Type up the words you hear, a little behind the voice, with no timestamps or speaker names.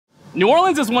New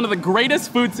Orleans is one of the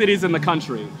greatest food cities in the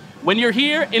country. When you're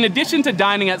here, in addition to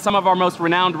dining at some of our most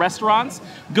renowned restaurants,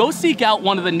 go seek out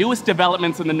one of the newest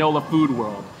developments in the NOLA food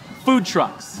world, food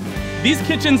trucks. These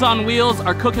kitchens on wheels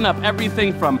are cooking up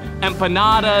everything from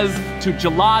empanadas to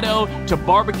gelato to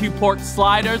barbecue pork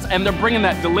sliders, and they're bringing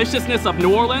that deliciousness of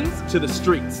New Orleans to the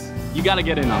streets. You gotta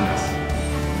get in on this.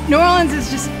 New Orleans is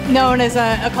just known as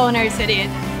a culinary city.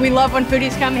 We love when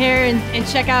foodies come here and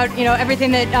check out,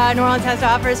 everything that New Orleans has to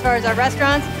offer as far as our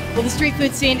restaurants. Well, the street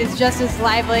food scene is just as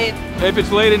lively. If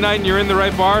it's late at night and you're in the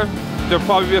right bar, there'll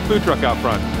probably be a food truck out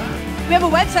front. We have a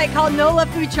website called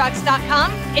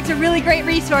nolafoodtrucks.com. It's a really great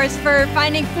resource for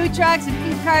finding food trucks and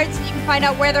food carts. You can find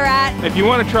out where they're at. If you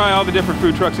want to try all the different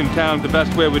food trucks in town, the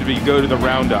best way would be to go to the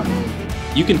Roundup.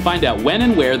 You can find out when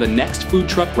and where the next food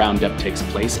truck roundup takes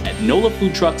place at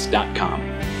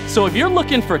nolafoodtrucks.com. So if you're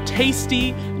looking for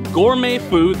tasty, gourmet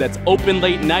food that's open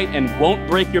late night and won't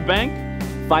break your bank,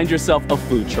 find yourself a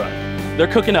food truck. They're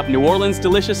cooking up New Orleans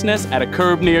deliciousness at a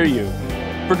curb near you.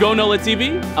 For Go NOLA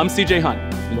TV, I'm CJ Hunt,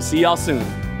 and we'll see y'all soon.